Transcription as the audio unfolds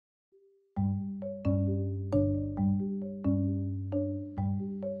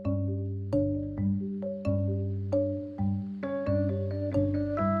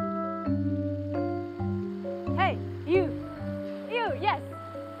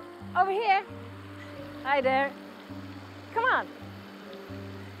over here. Hi there. Come on.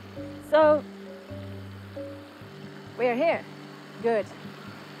 So, we're here. Good.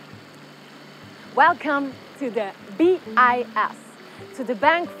 Welcome to the BIS, to the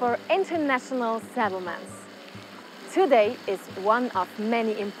Bank for International Settlements. Today is one of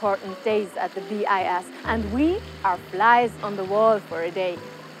many important days at the BIS, and we are flies on the wall for a day.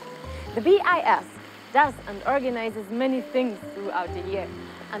 The BIS does and organizes many things throughout the year,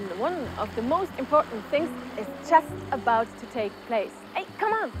 and one of the most important things is just about to take place. Hey,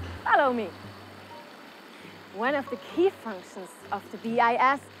 come on, follow me. One of the key functions of the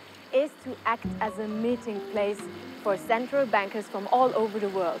BIS is to act as a meeting place for central bankers from all over the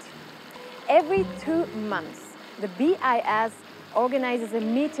world. Every 2 months, the BIS organizes a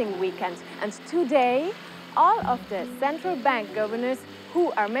meeting weekend, and today all of the central bank governors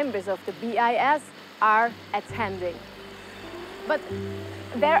who are members of the BIS are attending. But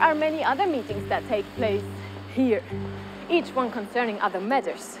there are many other meetings that take place here, each one concerning other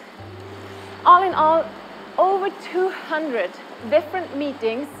matters. All in all, over 200 different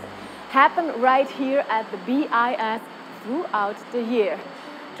meetings happen right here at the BIS throughout the year,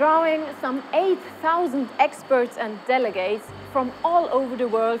 drawing some 8,000 experts and delegates from all over the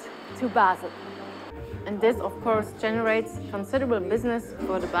world to Basel. And this, of course, generates considerable business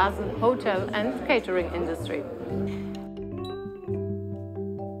for the Basel hotel and catering industry.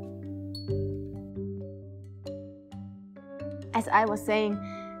 As I was saying,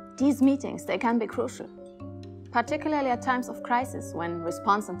 these meetings, they can be crucial, particularly at times of crisis when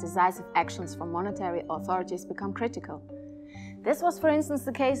response and decisive actions from monetary authorities become critical. This was, for instance,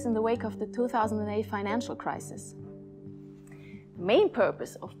 the case in the wake of the 2008 financial crisis. The main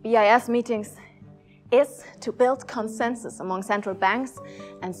purpose of BIS meetings is to build consensus among central banks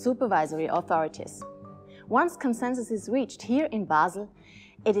and supervisory authorities. Once consensus is reached here in Basel,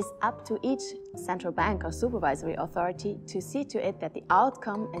 it is up to each central bank or supervisory authority to see to it that the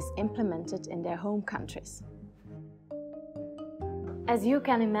outcome is implemented in their home countries. As you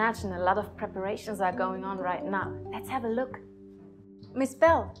can imagine, a lot of preparations are going on right now. Let's have a look. Miss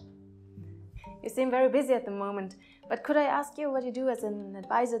Bell, you seem very busy at the moment, but could I ask you what you do as an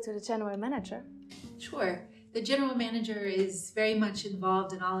advisor to the general manager? Sure. The general manager is very much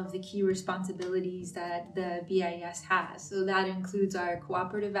involved in all of the key responsibilities that the BIS has. So that includes our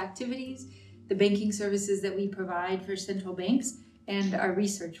cooperative activities, the banking services that we provide for central banks, and our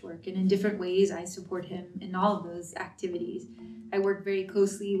research work. And in different ways, I support him in all of those activities. I work very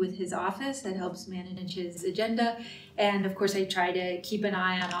closely with his office that helps manage his agenda. And of course, I try to keep an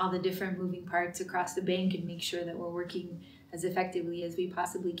eye on all the different moving parts across the bank and make sure that we're working as effectively as we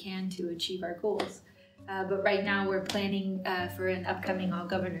possibly can to achieve our goals. But right now, we're planning for an upcoming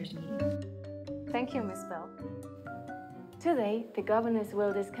all-governors meeting. Thank you, Ms. Bell. Today, the governors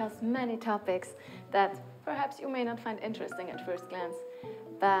will discuss many topics that perhaps you may not find interesting at first glance.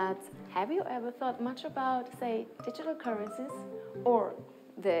 But have you ever thought much about, say, digital currencies or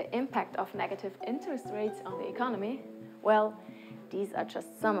the impact of negative interest rates on the economy? Well, these are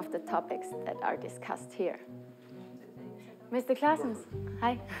just some of the topics that are discussed here. Mr. Claessens,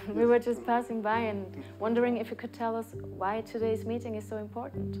 hi. We were just passing by and wondering if you could tell us why today's meeting is so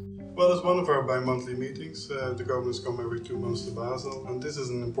important. Well, it's one of our bi-monthly meetings. The governors come every 2 months to Basel, and this is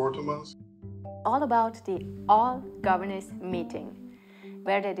an important one. All about the all-governors meeting,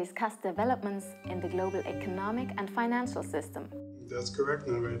 where they discuss developments in the global economic and financial system. That's correct,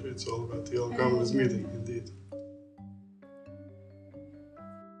 narrator. It's all about the all-governors meeting, indeed.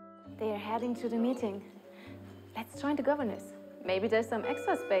 They are heading to the meeting. Let's join the governors. Maybe there's some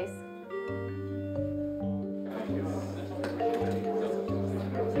extra space.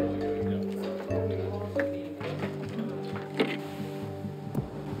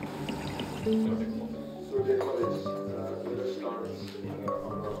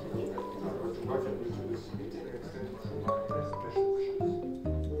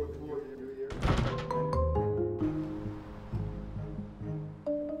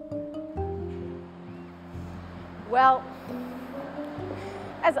 Well,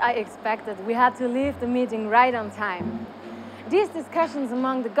 as I expected, we had to leave the meeting right on time. These discussions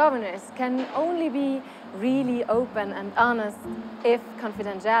among the governors can only be really open and honest if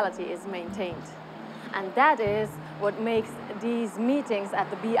confidentiality is maintained. And that is what makes these meetings at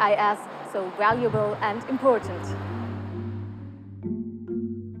the BIS so valuable and important.